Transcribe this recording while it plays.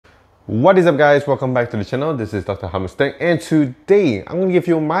What is up guys, welcome back to the channel. This is Dr. Hammerstein and today I'm going to give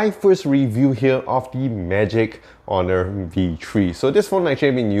you my first review here of the Magic Honor V3. So this phone actually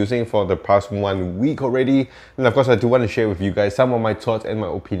I've been using for the past 1 week already, and of course I do want to share with you guys some of my thoughts and my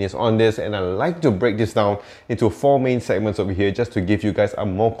opinions on this, and I like to break this down into 4 main segments over here just to give you guys a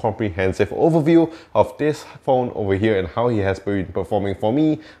more comprehensive overview of this phone over here and how he has been performing for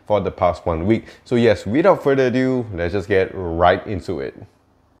me for the past 1 week. So yes, without further ado, let's just get right into it.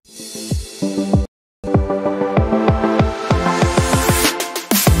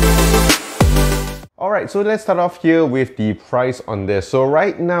 Alright, so let's start off here with the price on this. So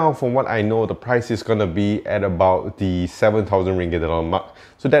right now, from what I know, the price is gonna be at about the 7,000 ringgit mark.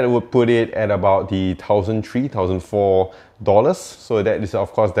 So that would put it at about the $1,300, $1,400. So that is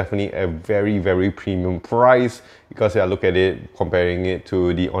of course definitely a very premium price, because I look at it, comparing it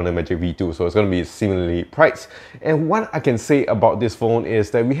to the Honor Magic V2. So it's going to be similarly priced. And what I can say about this phone is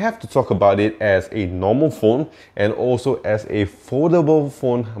that we have to talk about it as a normal phone and also as a foldable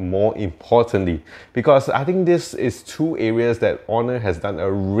phone, more importantly, because I think this is 2 areas that Honor has done a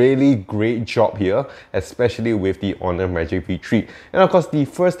really great job here, especially with the Honor Magic V3. And of course, the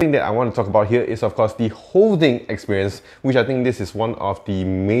first thing that I want to talk about here is of course the holding experience, which I think this is one of the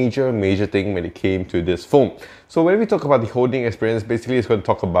major thing when it came to this phone. So when we talk about the holding experience, basically it's going to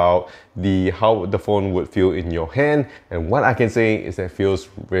talk about how the phone would feel in your hand, and what I can say is that it feels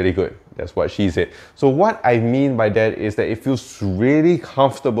really good. That's what she said. So what I mean by that is that it feels really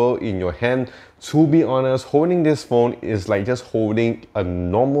comfortable in your hand. To be honest, holding this phone is like just holding a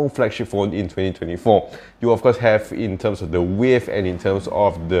normal flagship phone in 2024. You of course have, in terms of the width and in terms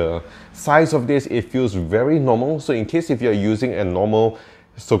of the size of this, it feels very normal. So in case if you're using a normal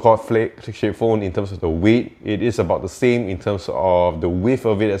so-called flagship phone, in terms of the weight, it is about the same. In terms of the width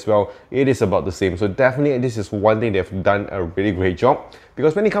of it as well, it is about the same. So definitely this is one thing they've done a really great job,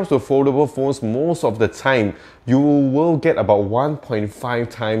 because when it comes to foldable phones, most of the time you will get about 1.5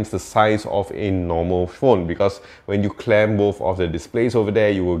 times the size of a normal phone, because when you clamp both of the displays over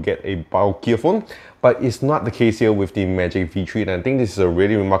there, you will get a bulkier phone. But it's not the case here with the Magic V3, and I think this is a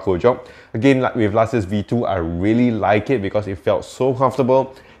really remarkable job. Again, like with last year's V2, I really like it because it felt so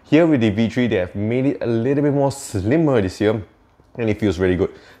comfortable. Here with the V3, they have made it a little bit more slimmer this year, and it feels really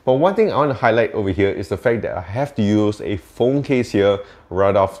good. But one thing I want to highlight over here is the fact that I have to use a phone case here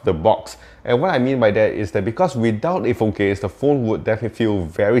right off the box. And what I mean by that is that because without a phone case, the phone would definitely feel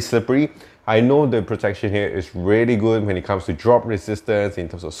very slippery. I know the protection here is really good when it comes to drop resistance, in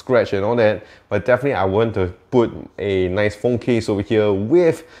terms of scratch and all that, but definitely I want to put a nice phone case over here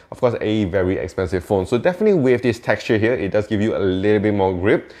with, of course, a very expensive phone. So definitely with this texture here, it does give you a little bit more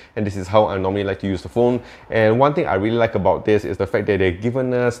grip, and this is how I normally like to use the phone. And one thing I really like about this is the fact that they've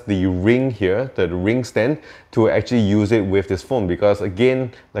given us the ring here, the ring stand, to actually use it with this phone, because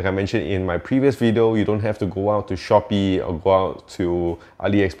again, like I mentioned in my previous video, you don't have to go out to Shopee or go out to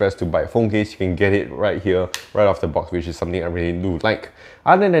AliExpress to buy a phone case. You can get it right here, right off the box, which is something I really do like.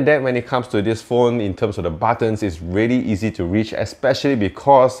 Other than that, when it comes to this phone, in terms of the buttons, it's really easy to reach, especially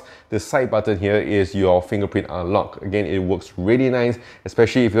because the side button here is your fingerprint unlock. Again, it works really nice,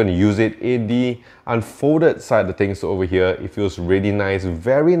 especially if you're going to use it in the unfolded side of things. So over here, it feels really nice,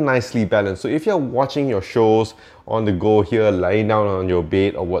 very nicely balanced. So if you're watching your shows on the go here, lying down on your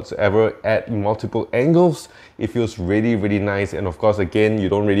bed or whatsoever at multiple angles, it feels really nice. And of course, again, you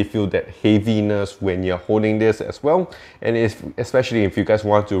don't really feel that heaviness when you're holding this as well. And especially if you guys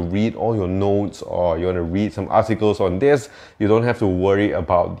want to read all your notes or you want to read some articles on this, you don't have to worry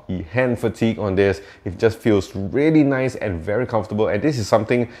about the hand fatigue on this. It just feels really nice and very comfortable. And this is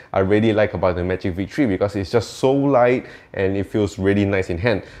something I really like about the Magic V3, because it's just so light and it feels really nice in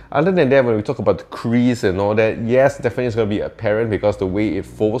hand. Other than that, when we talk about the crease and all that, yes, definitely it's going to be apparent because the way it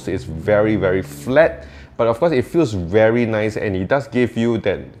folds is very flat. But of course, it feels very nice, and it does give you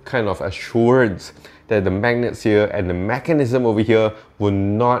that kind of assurance that the magnets here and the mechanism over here will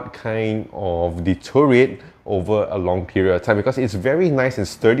not kind of deteriorate over a long period of time, because it's very nice and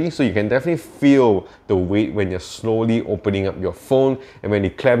sturdy. So you can definitely feel the weight when you're slowly opening up your phone, and when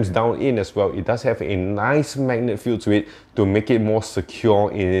it clamps down in as well, it does have a nice magnet feel to it to make it more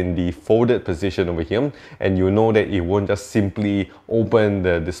secure in the folded position over here. And you know that it won't just simply open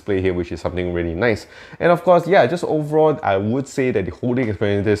the display here, which is something really nice. And of course, yeah, just overall, I would say that the holding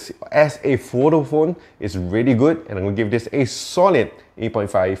experience as a photo phone is really good, and I'm gonna give this a solid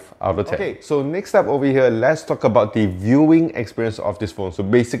 8.5 out of 10. Okay, so next up over here, let's talk about the viewing experience of this phone. So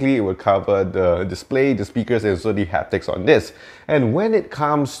basically, it will cover the display, the speakers, and also the haptics on this. And when it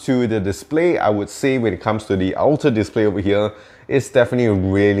comes to the display, I would say when it comes to the outer display over here, it's definitely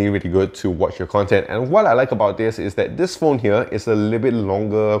really good to watch your content. And what I like about this is that this phone here is a little bit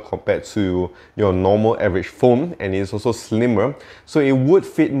longer compared to your normal average phone, and it's also slimmer, so it would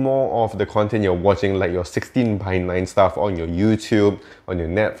fit more of the content you're watching, like your 16:9 stuff on your YouTube, on your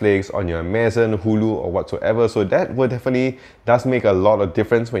Netflix, on your Amazon, Hulu, or whatsoever. So that would definitely does make a lot of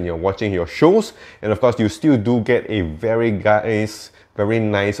difference when you're watching your shows. And of course, you still do get a very nice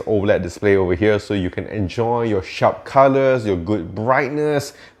OLED display over here, so you can enjoy your sharp colors, your good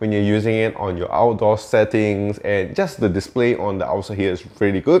brightness when you're using it on your outdoor settings, and just the display on the outside here is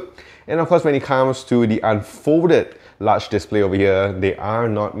really good. And of course, when it comes to the unfolded large display over here, they are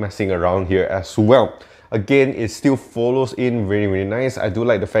not messing around here as well. Again, it still follows in really nice. I do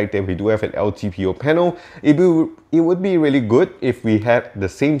like the fact that we do have an LTPO panel. It would be really good if we had the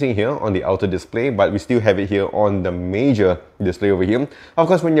same thing here on the outer display, but we still have it here on the major display over here. Of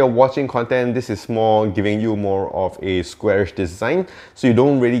course, when you're watching content, this is more giving you more of a squarish design, so you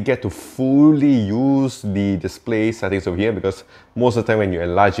don't really get to fully use the display settings over here, because most of the time when you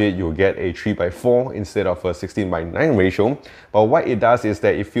enlarge it, you'll get a 3:4 instead of a 16:9 ratio. But what it does is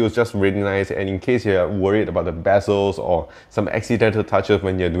that it feels just really nice, and in case you're worried about the bezels or some accidental touches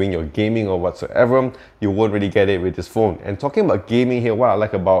when you're doing your gaming or whatsoever, you won't really get it with this phone. And talking about gaming here, what I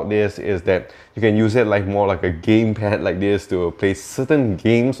like about this is that you can use it like more like a gamepad like this to play certain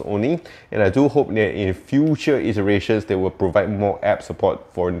games only. And I do hope that in future iterations they will provide more app support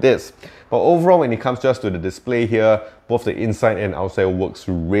for this. But overall, when it comes just to the display here, both the inside and outside works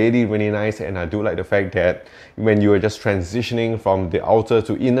really nice. And I do like the fact that when you are just transitioning from the outer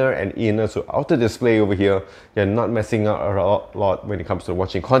to inner and inner to outer display over here, you're not messing up a lot when it comes to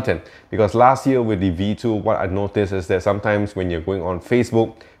watching content. Because last year with the V2, what I noticed is that sometimes when you're going on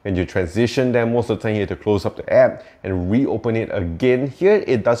Facebook, when you transition them, most of the time you have to close up the app and reopen it again. Here,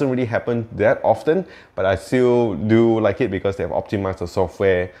 it doesn't really happen that often, but I still do like it because they have optimized the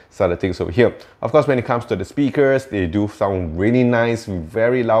software side of things over here. Of course, when it comes to the speakers, they do sound really nice,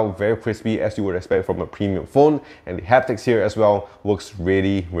 very loud, very crispy, as you would expect from a premium phone. And the haptics here as well works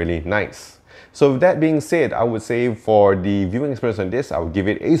really nice. So with that being said, I would say for the viewing experience on this, I would give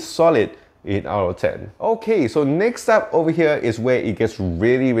it a solid 8 out of 10. Okay, so next up over here is where it gets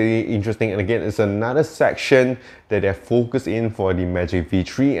really interesting. And again, it's another section that they're focused in for the Magic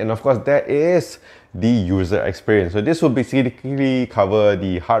V3. And of course, that is the user experience. So this will basically cover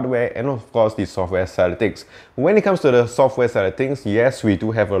the hardware and of course the software side of things. When it comes to the software side of things, yes, we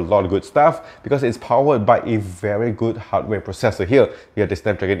do have a lot of good stuff because it's powered by a very good hardware processor here. We have the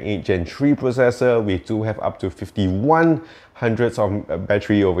Snapdragon 8 Gen 3 processor. We do have up to 5100s of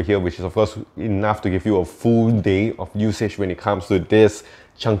battery over here, which is of course enough to give you a full day of usage when it comes to this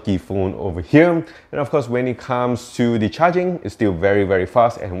chunky phone over here. And of course, when it comes to the charging, it's still very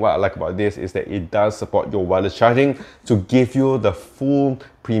fast. And what I like about this is that it does support your wireless charging to give you the full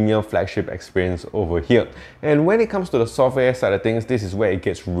premium flagship experience over here. And when it comes to the software side of things, this is where it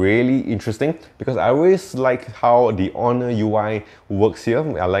gets really interesting because I always like how the Honor UI works here.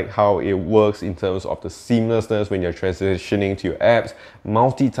 I like how it works in terms of the seamlessness when you're transitioning to your apps,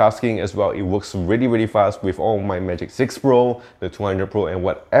 multitasking as well. It works really fast with all my Magic 6 Pro, the 200 Pro and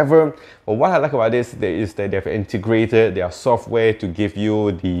whatever. But what I like about this is that they've integrated their software to give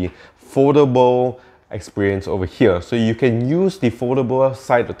you the foldable experience over here. So you can use the foldable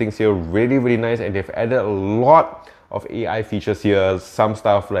side of things here really nice, and they've added a lot of AI features here. Some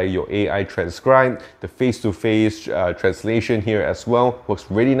stuff like your AI transcribe, the face-to-face translation here as well works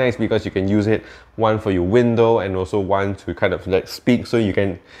really nice because you can use it one for your window and also one to kind of like speak, so you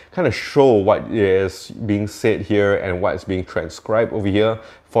can kind of show what is being said here and what is being transcribed over here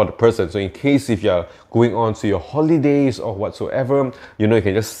for the person. So in case if you're going on to your holidays or whatsoever, you know, you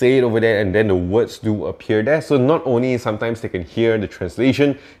can just say it over there and then the words do appear there. So not only sometimes they can hear the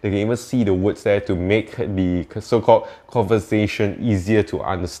translation, they can even see the words there to make the so-called conversation easier to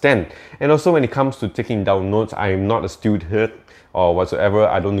understand. And also when it comes to taking down notes, I am not a student or whatsoever.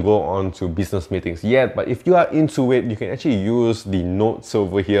 I don't go on to business meetings yet, but if you are into it, you can actually use the notes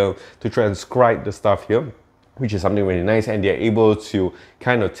over here to transcribe the stuff here, which is something really nice, and they're able to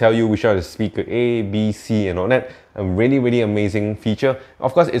kind of tell you which one is speaker A, B, C and all that. A really amazing feature.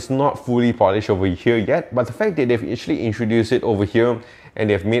 Of course, it's not fully polished over here yet, but the fact that they've actually introduced it over here and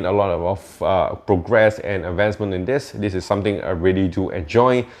they've made a lot of progress and advancement in this. This is something I really do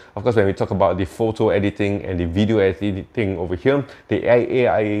enjoy. Of course, when we talk about the photo editing and the video editing over here, the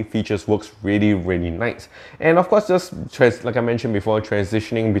AI features works really nice. And of course, just like I mentioned before,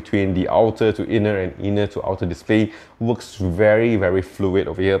 transitioning between the outer to inner and inner to outer display works very fluid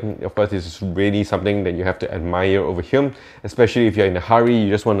over here. Of course, this is really something that you have to admire over here, especially if you're in a hurry, you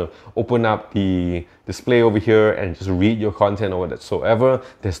just want to open up the display over here and just read your content or whatsoever.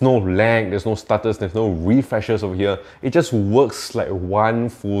 There's no lag, there's no stutters, there's no refreshes over here. It just works like one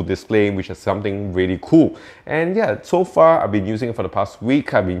full display, which is something really cool. And yeah, so far I've been using it for the past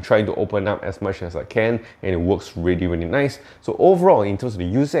week. I've been trying to open up as much as I can, and it works really nice. So overall, in terms of the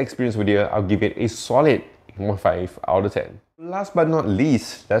user experience video, I'll give it a solid 5 out of 10. Last but not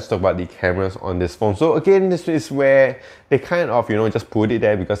least, let's talk about the cameras on this phone. So again, this is where they kind of, just put it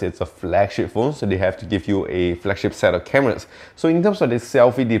there because it's a flagship phone, so they have to give you a flagship set of cameras. So in terms of the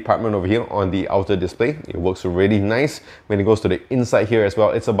selfie department over here on the outer display, it works really nice. When it goes to the inside here as well,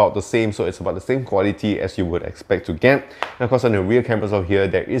 it's about the same, so it's about the same quality as you would expect to get. And of course, on the rear cameras over here,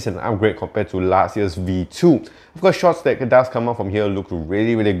 there is an upgrade compared to last year's V2. Of course, shots that does come out from here look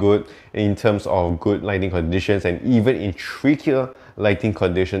really good in terms of good lighting conditions, and even in trickier lighting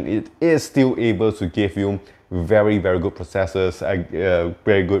condition, it is still able to give you very good processors,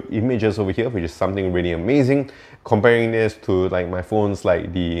 very good images over here, which is something really amazing. Comparing this to like my phones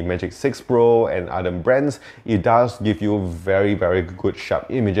like the Magic 6 Pro and other brands, it does give you very good sharp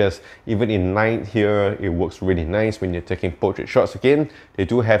images. Even in night here, it works really nice when you're taking portrait shots. Again, they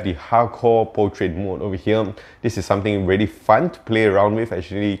do have the hardcore portrait mode over here. This is something really fun to play around with,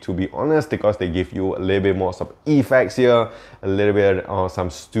 actually, to be honest, because they give you a little bit more some effects here, a little bit of some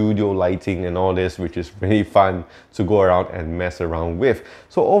studio lighting and all this, which is really fun to go around and mess around with.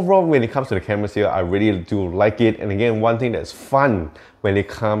 So overall, when it comes to the cameras here, I really do like it. And again, one thing that's fun when it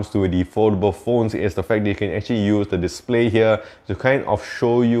comes to the foldable phones is the fact that you can actually use the display here to kind of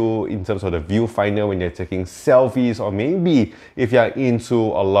show you in terms of the viewfinder when you're taking selfies, or maybe if you're into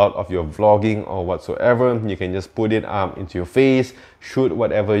a lot of your vlogging or whatsoever, you can just put it up into your face, shoot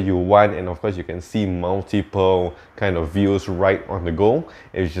whatever you want, and of course you can see multiple kind of views right on the go,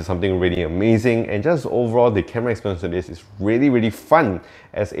 which is something really amazing. And just overall, the camera experience of this is really fun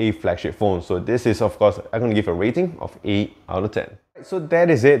as a flagship phone. So this is, of course, I'm going to give a rating of 8 out of 10. So that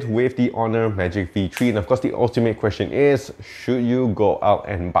is it with the Honor Magic V3, and of course the ultimate question is, should you go out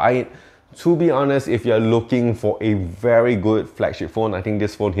and buy it? To be honest, if you're looking for a very good flagship phone, I think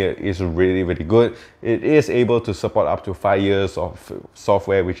this phone here is really good. It is able to support up to 5 years of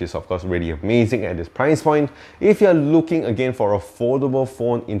software, which is of course really amazing at this price point. If you're looking again for a foldable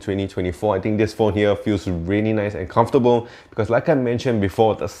phone in 2024, I think this phone here feels really nice and comfortable, because like I mentioned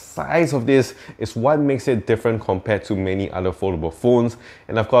before, the size of this is what makes it different compared to many other foldable phones.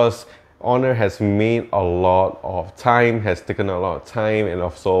 And of course, Honor has made a lot of time, has taken a lot of time and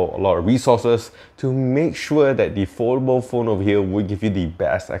also a lot of resources to make sure that the foldable phone over here would give you the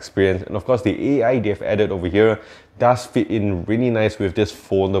best experience. And of course, the AI they've added over here does fit in really nice with this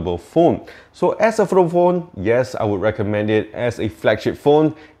foldable phone. So as a foldable phone, yes, I would recommend it. As a flagship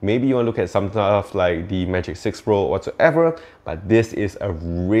phone, maybe you want to look at some stuff like the Magic 6 Pro or whatsoever, but this is a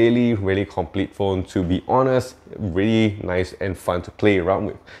really complete phone, to be honest. Really nice and fun to play around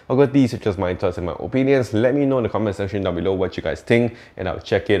with. Of course, these are just my thoughts and my opinions. Let me know in the comment section down below what you guys think, and I'll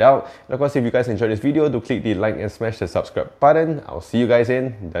check it out. And of course, if you guys enjoyed this video, do click the like and smash the subscribe button. I'll see you guys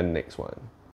in the next one.